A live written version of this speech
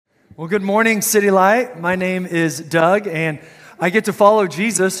Well, good morning, City Light. My name is Doug, and I get to follow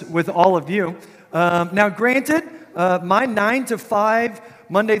Jesus with all of you. Now, granted, my 9 to 5,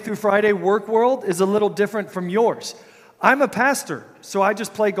 Monday through Friday work world is a little different from yours. I'm a pastor, so I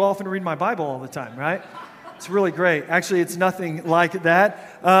just play golf and read my Bible all the time, right? It's really great. Actually, it's nothing like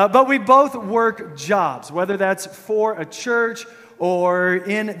that. But we both work jobs, whether that's for a church or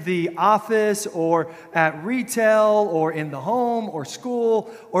in the office, or at retail, or in the home, or school,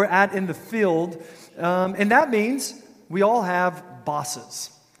 or in the field. And that means we all have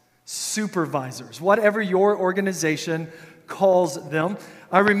bosses, supervisors, whatever your organization calls them.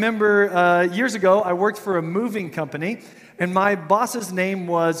 I remember years ago, I worked for a moving company, and my boss's name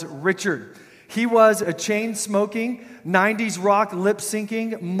was Richard. He was a chain-smoking, 90s rock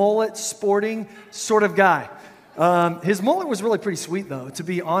lip-syncing, mullet-sporting sort of guy. His mullet was really pretty sweet, though, to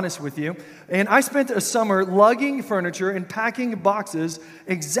be honest with you. And I spent a summer lugging furniture and packing boxes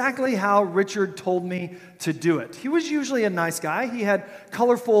exactly how Richard told me to do it. He was usually a nice guy. He had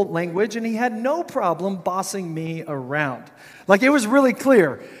colorful language, and he had no problem bossing me around. Like, it was really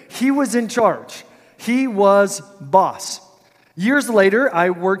clear. He was in charge. He was boss. Years later, I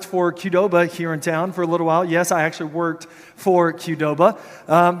worked for Qdoba here in town for a little while. Yes, I actually worked for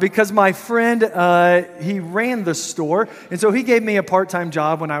Qdoba because my friend, he ran the store, and so he gave me a part-time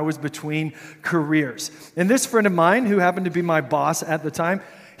job when I was between careers. And this friend of mine, who happened to be my boss at the time,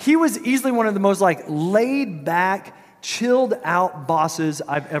 he was easily one of the most laid-back, chilled-out bosses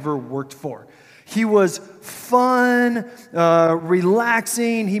I've ever worked for. He was fun,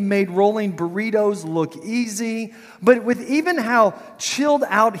 relaxing. He made rolling burritos look easy. But with even how chilled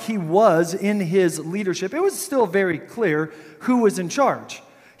out he was in his leadership, it was still very clear who was in charge.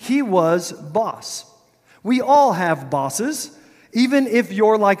 He was boss. We all have bosses. Even if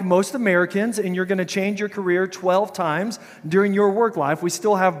you're like most Americans and you're going to change your career 12 times during your work life, we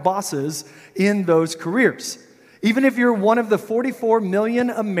still have bosses in those careers. Even if you're one of the 44 million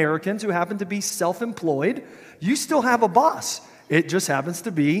Americans who happen to be self-employed, you still have a boss. It just happens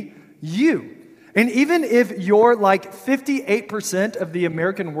to be you. And even if you're like 58% of the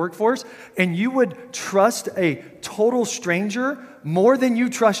American workforce and you would trust a total stranger more than you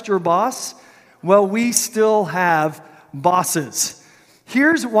trust your boss, well, we still have bosses.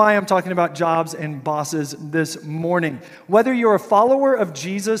 Here's why I'm talking about jobs and bosses this morning. Whether you're a follower of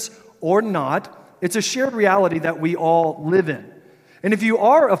Jesus or not, it's a shared reality that we all live in. And if you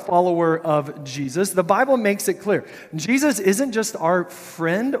are a follower of Jesus, the Bible makes it clear. Jesus isn't just our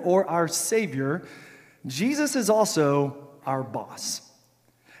friend or our Savior. Jesus is also our boss.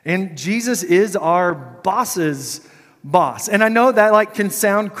 And Jesus is our boss's boss. And I know that can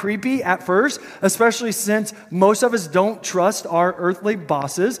sound creepy at first, especially since most of us don't trust our earthly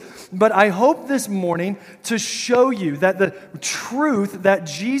bosses. But I hope this morning to show you that the truth that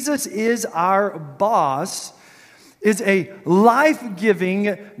Jesus is our boss is a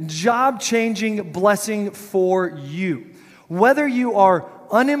life-giving, job-changing blessing for you. Whether you are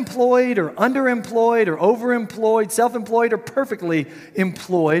unemployed or underemployed or overemployed, self-employed or perfectly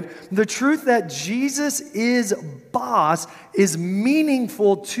employed, the truth that Jesus is boss is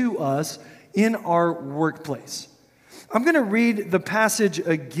meaningful to us in our workplace. I'm going to read the passage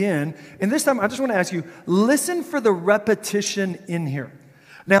again, and this time I just want to ask you, listen for the repetition in here.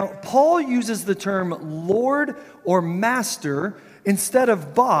 Now, Paul uses the term Lord or Master instead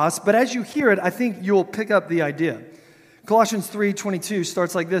of boss, but as you hear it, I think you'll pick up the idea. Colossians 3:22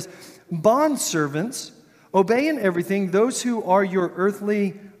 starts like this: Bondservants, obey in everything those who are your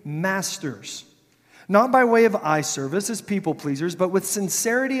earthly masters, not by way of eye service as people pleasers, but with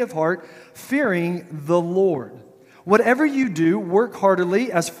sincerity of heart, fearing the Lord. Whatever you do, work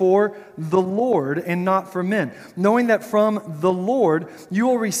heartily as for the Lord and not for men, knowing that from the Lord you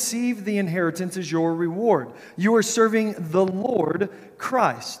will receive the inheritance as your reward. You are serving the Lord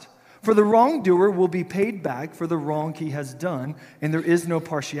Christ. For the wrongdoer will be paid back for the wrong he has done, and there is no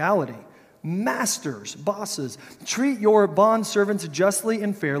partiality. Masters, bosses, treat your bondservants justly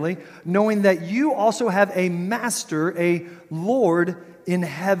and fairly, knowing that you also have a master, a Lord in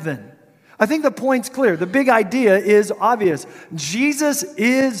heaven. I think the point's clear. The big idea is obvious. Jesus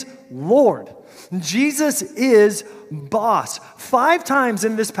is Lord. Jesus is boss. 5 times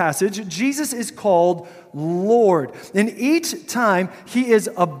in this passage, Jesus is called Lord. And each time, he is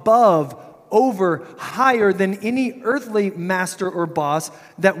above, over, higher than any earthly master or boss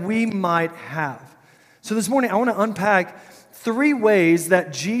that we might have. So this morning, I want to unpack 3 ways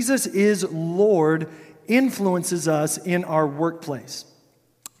that Jesus is Lord influences us in our workplace.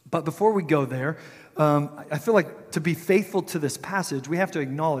 But before we go there, I feel like to be faithful to this passage, we have to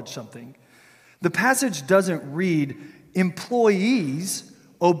acknowledge something. The passage doesn't read employees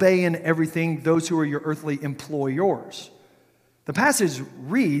obey in everything those who are your earthly employers. The passage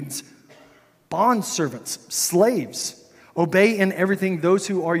reads, bondservants, slaves, obey in everything those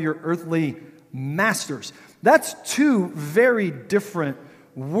who are your earthly masters. That's two very different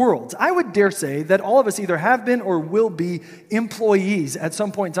worlds. I would dare say that all of us either have been or will be employees at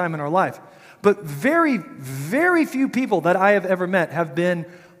some point in time in our life. But very, very few people that I have ever met have been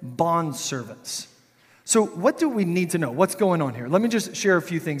bondservants. So what do we need to know? What's going on here? Let me just share a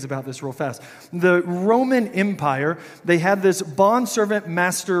few things about this real fast. The Roman Empire, they had this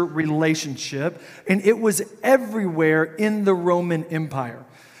bondservant-master relationship, and it was everywhere in the Roman Empire.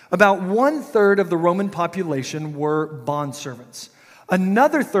 About 1/3 of the Roman population were bondservants.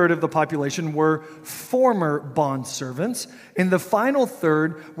 Another third of the population were former bondservants, and the final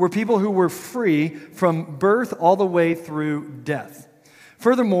third were people who were free from birth all the way through death.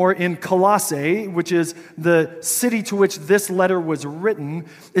 Furthermore, in Colossae, which is the city to which this letter was written,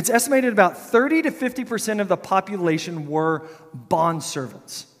 it's estimated about 30 to 50% of the population were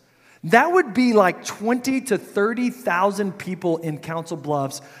bondservants. That would be like 20 to 30,000 people in Council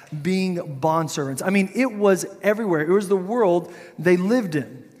Bluffs being bondservants. I mean, it was everywhere. It was the world they lived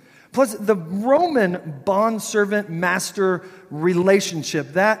in. Plus, the Roman bondservant-master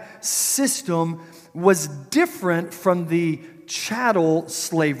relationship, that system was different from the chattel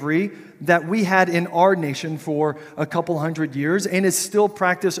slavery that we had in our nation for a couple hundred years and is still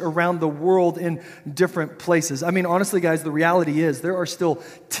practiced around the world in different places. I mean, honestly, guys, the reality is there are still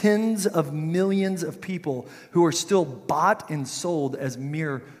tens of millions of people who are still bought and sold as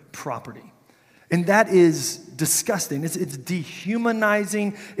mere property. And that is disgusting. It's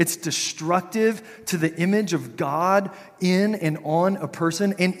dehumanizing. It's destructive to the image of God in and on a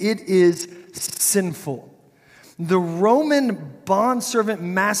person, and it is sinful. The Roman bondservant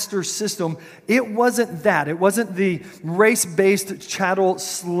master system, it wasn't that. It wasn't the race-based chattel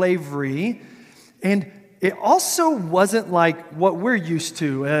slavery. And it also wasn't like what we're used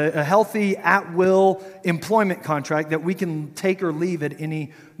to, a healthy at-will employment contract that we can take or leave at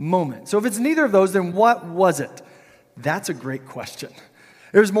any moment. So if it's neither of those, then what was it? That's a great question.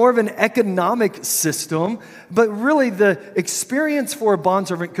 It was more of an economic system, but really the experience for a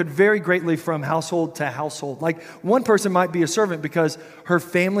bondservant could vary greatly from household to household. Like one person might be a servant because her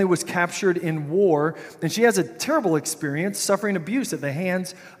family was captured in war, and she has a terrible experience suffering abuse at the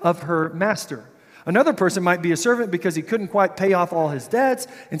hands of her master. Another person might be a servant because he couldn't quite pay off all his debts,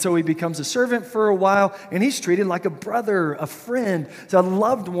 and so he becomes a servant for a while, and he's treated like a brother, a friend, a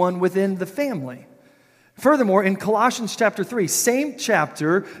loved one within the family. Furthermore, in Colossians chapter 3, same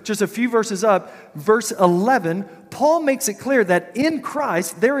chapter, just a few verses up, verse 11, Paul makes it clear that in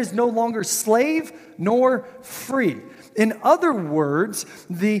Christ there is no longer slave nor free. In other words,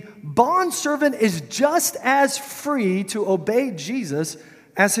 the bondservant is just as free to obey Jesus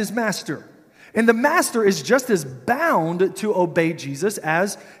as his master. And the master is just as bound to obey Jesus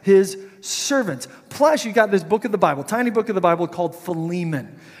as his servants. Plus, you got this book of the Bible, tiny book of the Bible called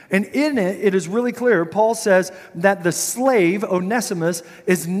Philemon. And in it, it is really clear, Paul says that the slave, Onesimus,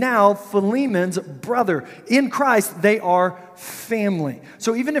 is now Philemon's brother. In Christ, they are family.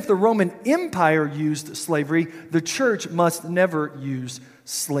 So even if the Roman Empire used slavery, the church must never use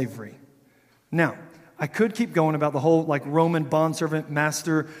slavery. Now, I could keep going about the whole Roman bondservant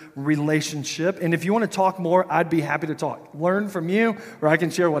master relationship. And if you want to talk more, I'd be happy to talk. Learn from you, or I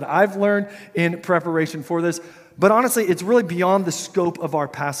can share what I've learned in preparation for this. But honestly, it's really beyond the scope of our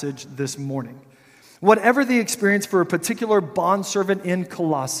passage this morning. Whatever the experience for a particular bondservant in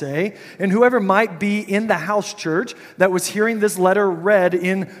Colossae, and whoever might be in the house church that was hearing this letter read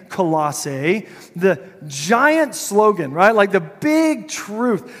in Colossae, the giant slogan, right? Like the big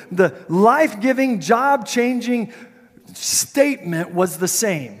truth, the life-giving, job-changing statement was the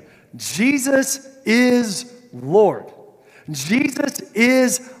same. Jesus is Lord. Jesus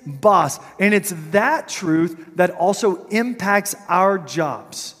is boss. And it's that truth that also impacts our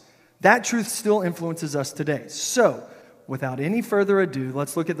jobs. That truth still influences us today. So, without any further ado,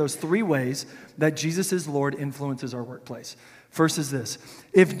 let's look at those three ways that Jesus is Lord influences our workplace. First is this.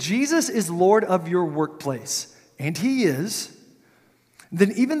 If Jesus is Lord of your workplace, and he is,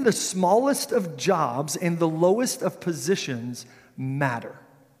 then even the smallest of jobs and the lowest of positions matter.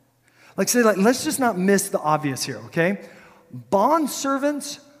 Let's just not miss the obvious here, okay?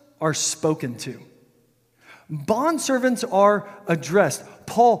 Bondservants are spoken to. Bondservants are addressed.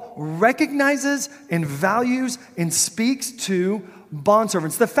 Paul recognizes and values and speaks to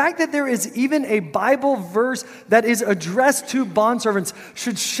bondservants. The fact that there is even a Bible verse that is addressed to bondservants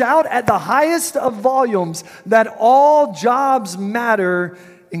should shout at the highest of volumes that all jobs matter,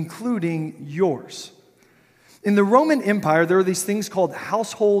 including yours. In the Roman Empire, there are these things called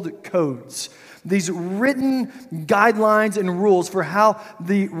household codes, these written guidelines and rules for how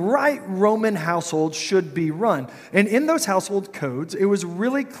the right Roman household should be run. And in those household codes, it was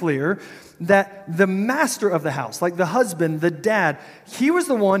really clear that the master of the house, like the husband, the dad, he was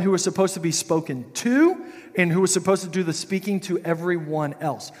the one who was supposed to be spoken to and who was supposed to do the speaking to everyone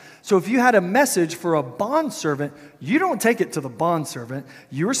else. So if you had a message for a bondservant, you don't take it to the bondservant.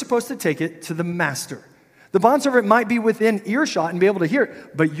 You were supposed to take it to the master. The bondservant might be within earshot and be able to hear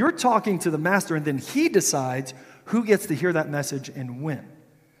it, but you're talking to the master, and then he decides who gets to hear that message and when.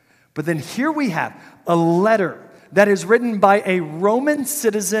 But then here we have a letter that is written by a Roman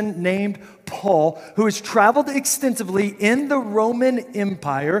citizen named Paul, who has traveled extensively in the Roman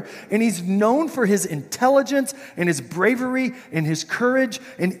Empire, and he's known for his intelligence and his bravery and his courage.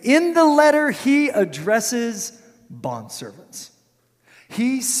 And in the letter, he addresses bondservants.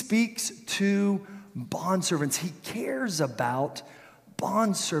 He speaks to bondservants. He cares about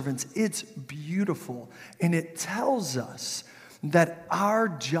bondservants. It's beautiful. And it tells us that our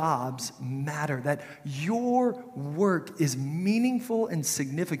jobs matter, that your work is meaningful and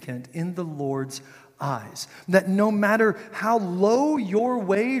significant in the Lord's eyes. That no matter how low your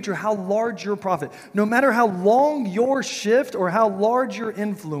wage or how large your profit, no matter how long your shift or how large your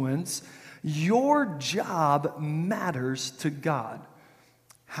influence, your job matters to God.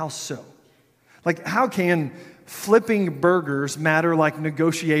 How so? Like, how can flipping burgers matter like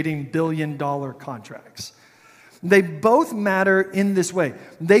negotiating billion-dollar contracts? They both matter in this way.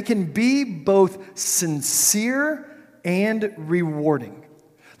 They can be both sincere and rewarding.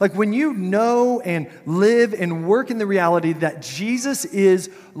 Like when you know and live and work in the reality that Jesus is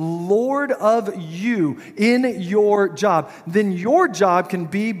Lord of you in your job, then your job can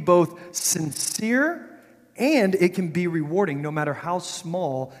be both sincere and it can be rewarding, no matter how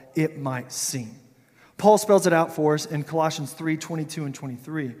small it might seem. Paul spells it out for us in Colossians 3:22 and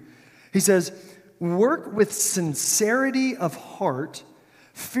 23. He says, "Work with sincerity of heart,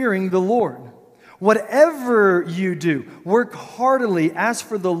 fearing the Lord. Whatever you do, work heartily as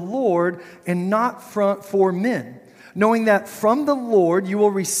for the Lord and not for men, knowing that from the Lord you will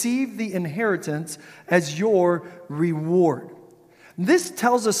receive the inheritance as your reward." This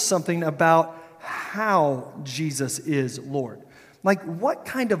tells us something about how Jesus is Lord. Like, what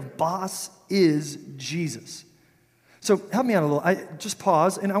kind of boss is Jesus? So help me out a little. Just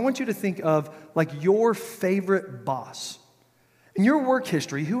pause, and I want you to think of like your favorite boss. In your work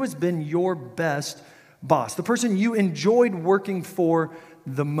history, who has been your best boss? The person you enjoyed working for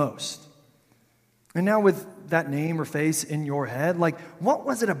the most. And now with that name or face in your head, like, what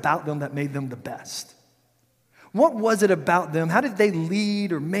was it about them that made them the best? What was it about them? How did they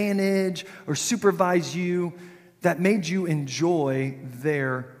lead or manage or supervise you that made you enjoy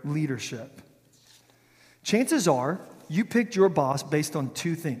their leadership? Chances are you picked your boss based on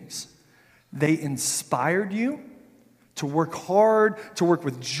two things. They inspired you to work hard, to work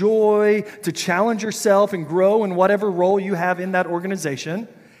with joy, to challenge yourself and grow in whatever role you have in that organization,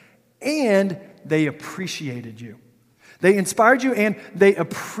 and they appreciated you. They inspired you and they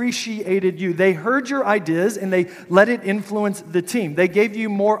appreciated you. They heard your ideas and they let it influence the team. They gave you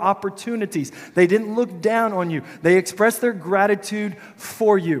more opportunities. They didn't look down on you. They expressed their gratitude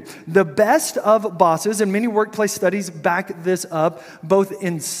for you. The best of bosses, and many workplace studies back this up, both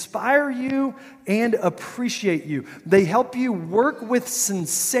inspire you and appreciate you. They help you work with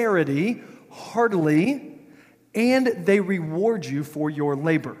sincerity, heartily, and they reward you for your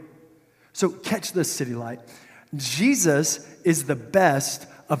labor. So catch this, City Light. Jesus is the best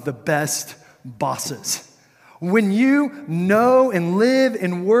of the best bosses. When you know and live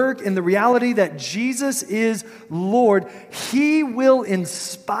and work in the reality that Jesus is Lord, He will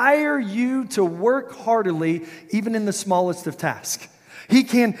inspire you to work heartily, even in the smallest of tasks. He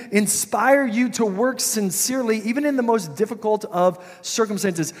can inspire you to work sincerely, even in the most difficult of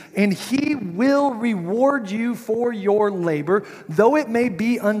circumstances. And He will reward you for your labor. Though it may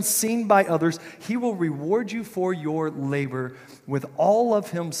be unseen by others, He will reward you for your labor with all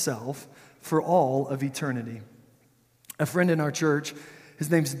of Himself for all of eternity. A friend in our church, his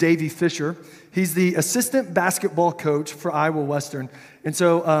name's Davey Fisher. He's the assistant basketball coach for Iowa Western. And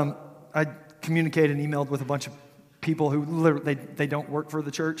so I communicated and emailed with a bunch of people who literally, they don't work for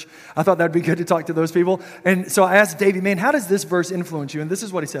the church. I thought that'd be good to talk to those people. And so I asked Davey, man, how does this verse influence you? And this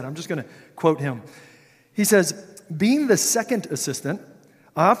is what he said. I'm just going to quote him. He says, "Being the second assistant,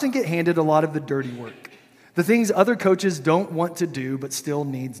 I often get handed a lot of the dirty work, the things other coaches don't want to do but still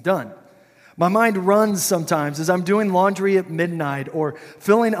needs done. My mind runs sometimes as I'm doing laundry at midnight or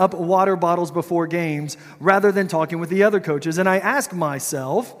filling up water bottles before games rather than talking with the other coaches. And I ask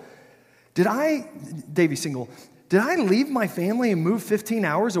myself, Davey Single, did I leave my family and move 15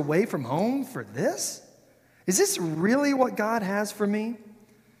 hours away from home for this? Is this really what God has for me?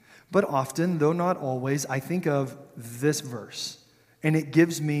 But often, though not always, I think of this verse, and it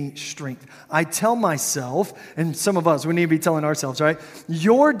gives me strength. I tell myself, and some of us, we need to be telling ourselves, right?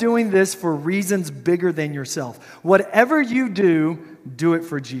 You're doing this for reasons bigger than yourself. Whatever you do, do it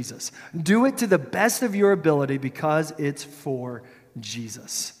for Jesus. Do it to the best of your ability because it's for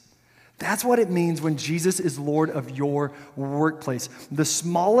Jesus. That's what it means when Jesus is Lord of your workplace. The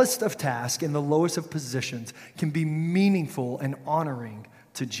smallest of tasks and the lowest of positions can be meaningful and honoring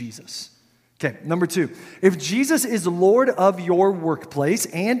to Jesus. Okay, number 2. If Jesus is Lord of your workplace,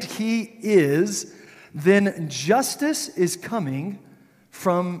 and he is, then justice is coming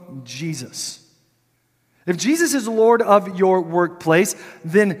from Jesus. If Jesus is Lord of your workplace,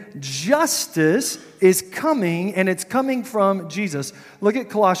 then justice is coming, and it's coming from Jesus. Look at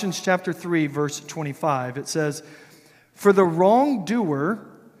Colossians chapter 3, verse 25. It says, "For the wrongdoer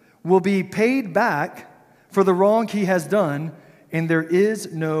will be paid back for the wrong he has done, and there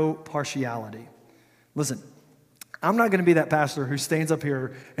is no partiality." Listen, I'm not going to be that pastor who stands up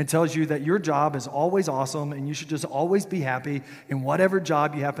here and tells you that your job is always awesome and you should just always be happy in whatever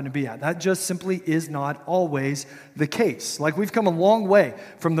job you happen to be at. That just simply is not always the case. Like, we've come a long way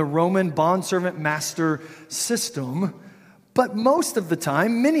from the Roman bondservant master system, but most of the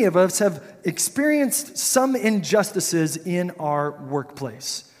time, many of us have experienced some injustices in our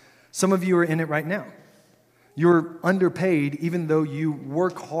workplace. Some of you are in it right now. You're underpaid even though you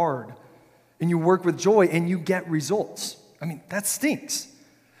work hard and you work with joy and you get results. I mean, that stinks.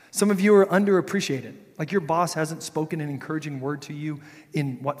 Some of you are underappreciated. Like, your boss hasn't spoken an encouraging word to you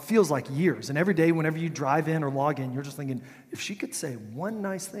in what feels like years. And every day whenever you drive in or log in, you're just thinking, if she could say one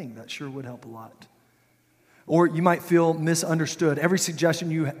nice thing, that sure would help a lot. Or you might feel misunderstood. Every suggestion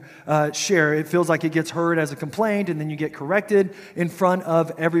you share, it feels like it gets heard as a complaint, and then you get corrected in front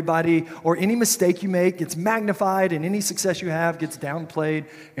of everybody. Or any mistake you make gets magnified, and any success you have gets downplayed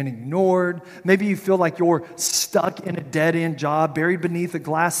and ignored. Maybe you feel like you're stuck in a dead-end job, buried beneath a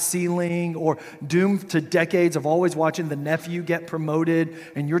glass ceiling, or doomed to decades of always watching the nephew get promoted,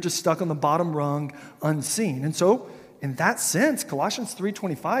 and you're just stuck on the bottom rung, unseen. And so, in that sense, Colossians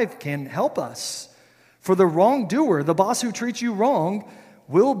 3:25 can help us. For the wrongdoer, the boss who treats you wrong,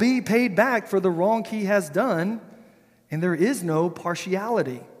 will be paid back for the wrong he has done, and there is no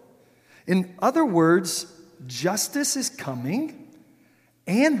partiality. In other words, justice is coming,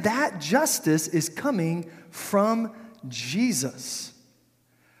 and that justice is coming from Jesus.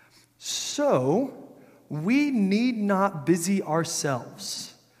 So, we need not busy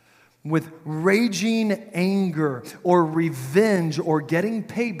ourselves with raging anger or revenge or getting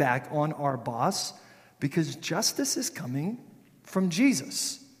payback on our boss, because justice is coming from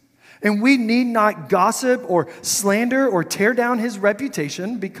Jesus. And we need not gossip or slander or tear down his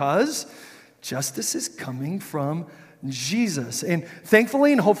reputation, because justice is coming from Jesus. And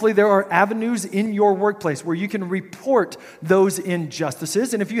thankfully and hopefully there are avenues in your workplace where you can report those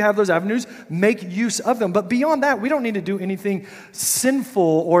injustices. And if you have those avenues, make use of them. But beyond that, we don't need to do anything sinful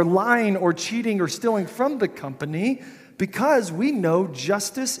or lying or cheating or stealing from the company, because we know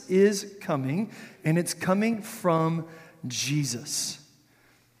justice is coming, and it's coming from Jesus.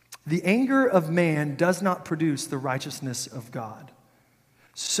 The anger of man does not produce the righteousness of God.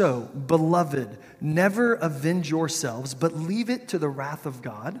 So, beloved, never avenge yourselves, but leave it to the wrath of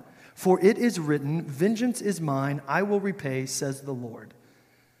God. For it is written, "Vengeance is mine, I will repay, says the Lord."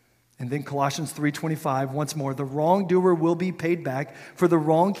 And then Colossians 3:25, once more, the wrongdoer will be paid back for the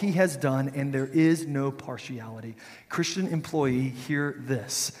wrong he has done, and there is no partiality. Christian employee, hear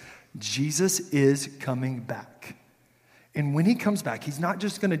this. Jesus is coming back. And when he comes back, he's not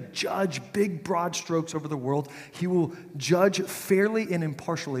just going to judge big, broad strokes over the world. He will judge fairly and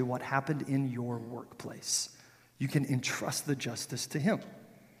impartially what happened in your workplace. You can entrust the justice to him.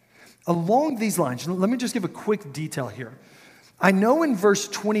 Along these lines, let me just give a quick detail here. I know in verse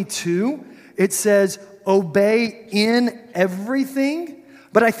 22, it says, obey in everything,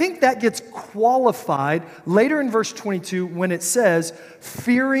 but I think that gets qualified later in verse 22 when it says,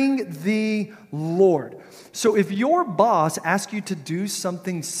 fearing the Lord. So if your boss asks you to do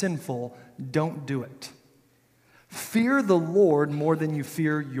something sinful, don't do it. Fear the Lord more than you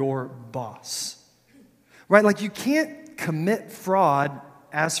fear your boss. Right? Like, you can't commit fraud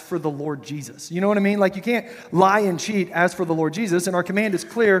as for the Lord Jesus. You know what I mean? Like, you can't lie and cheat as for the Lord Jesus. And our command is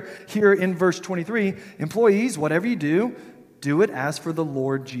clear here in verse 23. Employees, whatever you do, do it as for the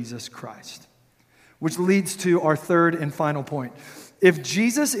Lord Jesus Christ. Which leads to our third and final point. If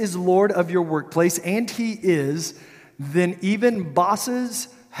Jesus is Lord of your workplace, and he is, then even bosses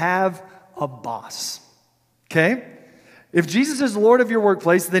have a boss. Okay? If Jesus is Lord of your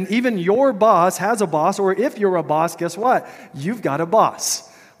workplace, then even your boss has a boss, or if you're a boss, guess what? You've got a boss.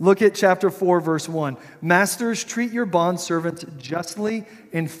 Look at chapter 4, verse 1. Masters, treat your bondservants justly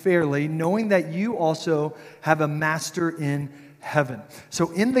and fairly, knowing that you also have a master in heaven. So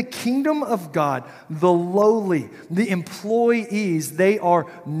in the kingdom of God, the lowly, the employees, they are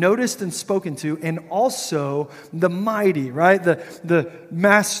noticed and spoken to, and also the mighty, right? The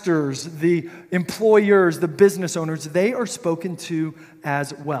masters, the employers, the business owners, they are spoken to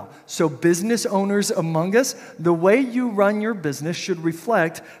as well. So business owners among us, the way you run your business should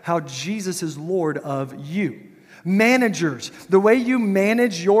reflect how Jesus is Lord of you. Managers, the way you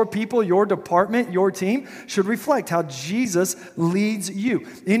manage your people, your department, your team should reflect how Jesus leads you.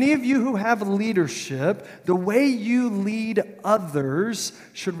 Any of you who have leadership, the way you lead others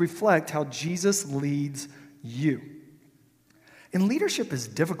should reflect how Jesus leads you. And leadership is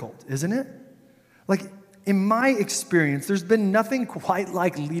difficult, isn't it? Like, in my experience, there's been nothing quite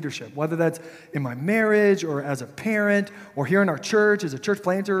like leadership, whether that's in my marriage or as a parent or here in our church as a church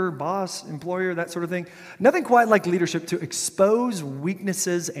planter, boss, employer, that sort of thing. Nothing quite like leadership to expose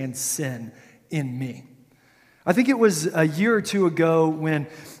weaknesses and sin in me. I think it was a year or two ago when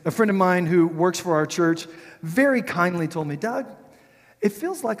a friend of mine who works for our church very kindly told me, Doug, it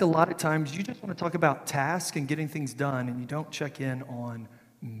feels like a lot of times you just want to talk about tasks and getting things done and you don't check in on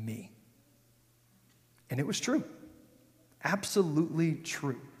me. And it was true. Absolutely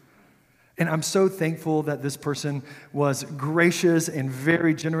true. And I'm so thankful that this person was gracious and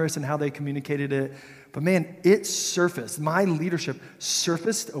very generous in how they communicated it. But man, it surfaced. My leadership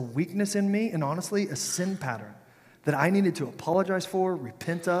surfaced a weakness in me and honestly a sin pattern that I needed to apologize for,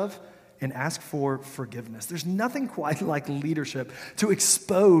 repent of, and ask for forgiveness. There's nothing quite like leadership to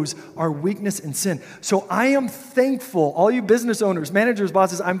expose our weakness and sin. So I am thankful, all you business owners, managers,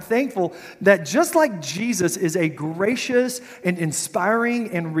 bosses, I'm thankful that just like Jesus is a gracious and inspiring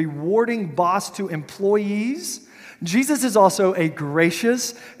and rewarding boss to employees, Jesus is also a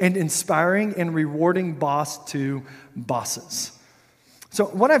gracious and inspiring and rewarding boss to bosses. So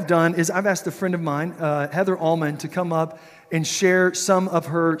what I've done is I've asked a friend of mine, Heather Allman, to come up and share some of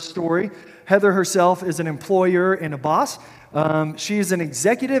her story. Heather herself is an employer and a boss. She is an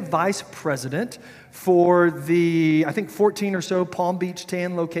executive vice president for the, I think, 14 or so Palm Beach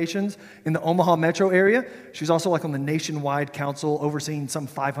Tan locations in the Omaha metro area. She's also like on the nationwide council overseeing some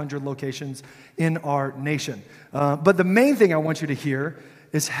 500 locations in our nation. But the main thing I want you to hear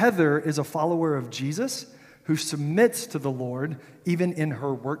is Heather is a follower of Jesus who submits to the Lord even in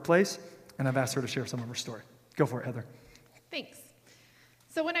her workplace. And I've asked her to share some of her story. Go for it, Heather. Thanks.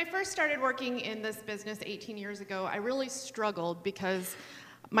 So when I first started working in this business 18 years ago, I really struggled because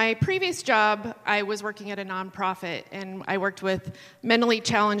my previous job, I was working at a nonprofit and I worked with mentally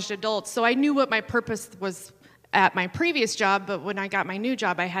challenged adults. So I knew what my purpose was at my previous job, but when I got my new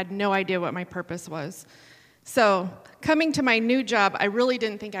job, I had no idea what my purpose was. So coming to my new job, I really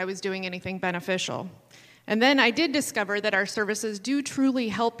didn't think I was doing anything beneficial. And then I did discover that our services do truly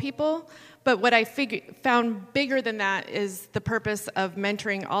help people, but what I found bigger than that is the purpose of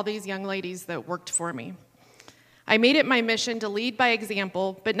mentoring all these young ladies that worked for me. I made it my mission to lead by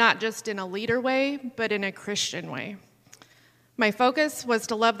example, but not just in a leader way, but in a Christian way. My focus was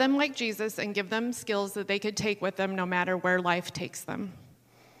to love them like Jesus and give them skills that they could take with them no matter where life takes them.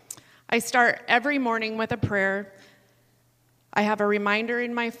 I start every morning with a prayer. I have a reminder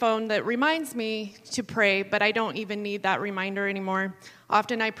in my phone that reminds me to pray, but I don't even need that reminder anymore.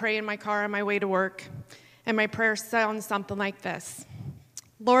 Often I pray in my car on my way to work, and my prayer sounds something like this.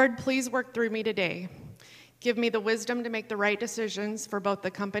 Lord, please work through me today. Give me the wisdom to make the right decisions for both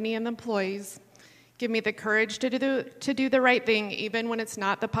the company and the employees. Give me the courage to do the right thing, even when it's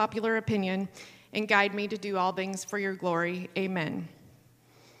not the popular opinion, and guide me to do all things for your glory. Amen.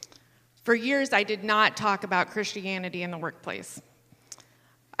 For years, I did not talk about Christianity in the workplace.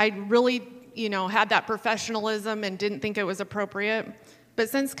 I really, had that professionalism and didn't think it was appropriate. But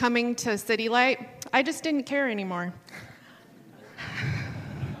since coming to City Light, I just didn't care anymore.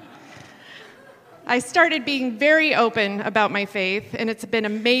 I started being very open about my faith, and it's been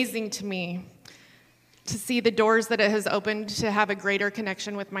amazing to me to see the doors that it has opened to have a greater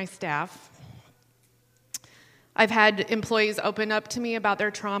connection with my staff. I've had employees open up to me about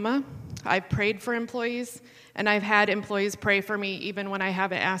their trauma. I've prayed for employees, and I've had employees pray for me even when I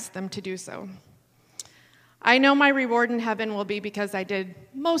haven't asked them to do so. I know my reward in heaven will be because I did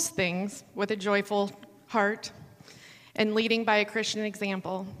most things with a joyful heart and leading by a Christian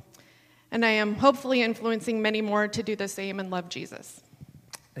example. And I am hopefully influencing many more to do the same and love Jesus.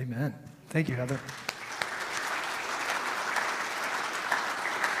 Amen. Thank you, Heather.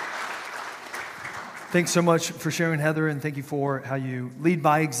 Thanks so much for sharing, Heather, and thank you for how you lead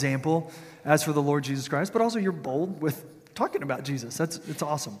by example as for the Lord Jesus Christ, but also you're bold with talking about Jesus. It's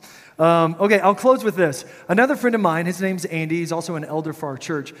awesome. Okay, I'll close with this. Another friend of mine, his name's Andy. He's also an elder for our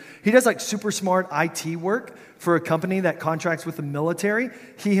church. He does like super smart IT work for a company that contracts with the military.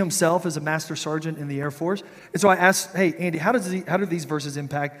 He himself is a master sergeant in the Air Force. And so I asked, hey, Andy, how do these verses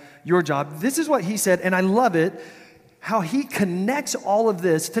impact your job? This is what he said, and I love it, how he connects all of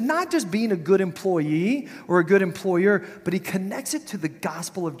this to not just being a good employee or a good employer, but he connects it to the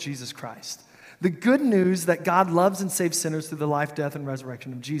gospel of Jesus Christ. The good news that God loves and saves sinners through the life, death, and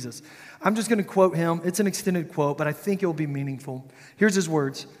resurrection of Jesus. I'm just going to quote him. It's an extended quote, but I think it will be meaningful. Here's his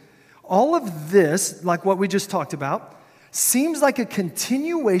words. All of this, like what we just talked about, seems like a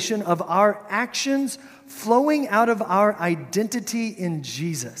continuation of our actions flowing out of our identity in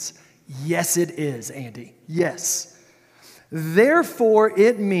Jesus. Yes, it is, Andy. Yes. Therefore,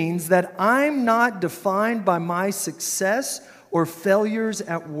 it means that I'm not defined by my success or failures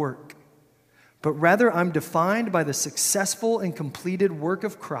at work, but rather I'm defined by the successful and completed work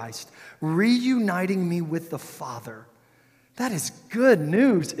of Christ, reuniting me with the Father. That is good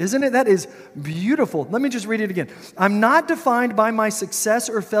news, isn't it? That is beautiful. Let me just read it again. I'm not defined by my success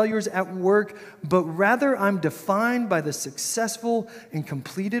or failures at work, but rather I'm defined by the successful and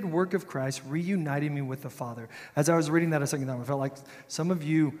completed work of Christ, reuniting me with the Father. As I was reading that a second time, I felt like some of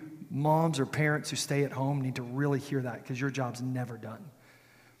you moms or parents who stay at home need to really hear that because your job's never done.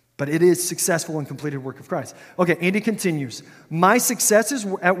 But it is successful and completed work of Christ. Okay, Andy continues. My successes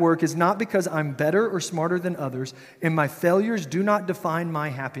at work is not because I'm better or smarter than others, and my failures do not define my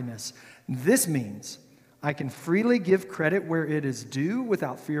happiness. This means I can freely give credit where it is due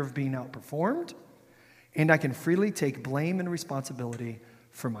without fear of being outperformed, and I can freely take blame and responsibility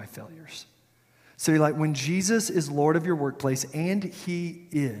for my failures. So you're like, when Jesus is Lord of your workplace, and he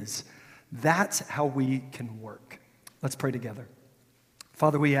is, that's how we can work. Let's pray together.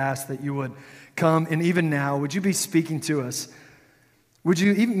 Father, we ask that you would come, and even now, would you be speaking to us? Would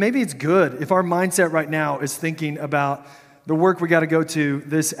you even, maybe it's good if our mindset right now is thinking about the work we got to go to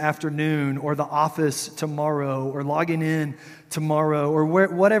this afternoon, or the office tomorrow, or logging in tomorrow, or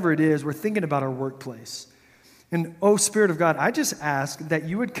whatever it is, we're thinking about our workplace. And oh, Spirit of God, I just ask that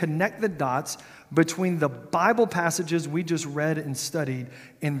you would connect the dots between the Bible passages we just read and studied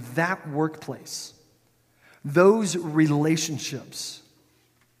and that workplace, those relationships,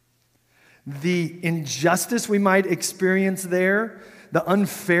 the injustice we might experience there, the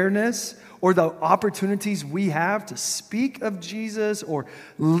unfairness, or the opportunities we have to speak of Jesus or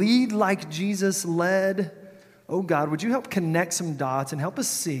lead like Jesus led. Oh God, would you help connect some dots and help us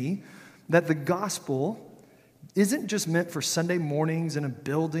see that the gospel isn't just meant for Sunday mornings in a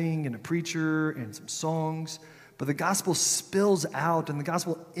building and a preacher and some songs, but the gospel spills out and the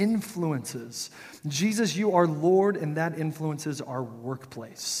gospel influences. Jesus, you are Lord, and that influences our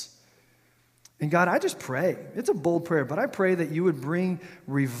workplace. And God, I just pray, it's a bold prayer, but I pray that you would bring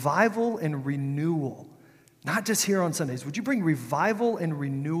revival and renewal, not just here on Sundays. Would you bring revival and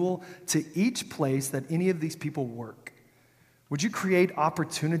renewal to each place that any of these people work? Would you create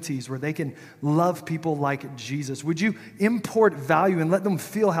opportunities where they can love people like Jesus? Would you import value and let them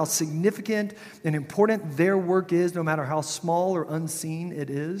feel how significant and important their work is, no matter how small or unseen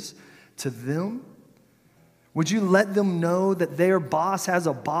it is to them? Would you let them know that their boss has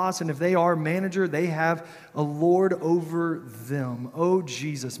a boss, and if they are a manager, they have a Lord over them? Oh,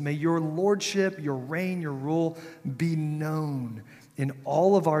 Jesus, may your lordship, your reign, your rule be known in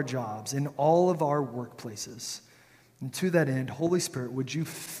all of our jobs, in all of our workplaces. And to that end, Holy Spirit, would you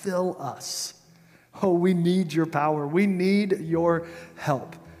fill us? Oh, we need your power. We need your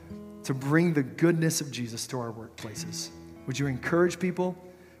help to bring the goodness of Jesus to our workplaces. Would you encourage people?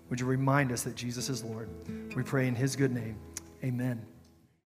 Would you remind us that Jesus is Lord? We pray in his good name. Amen.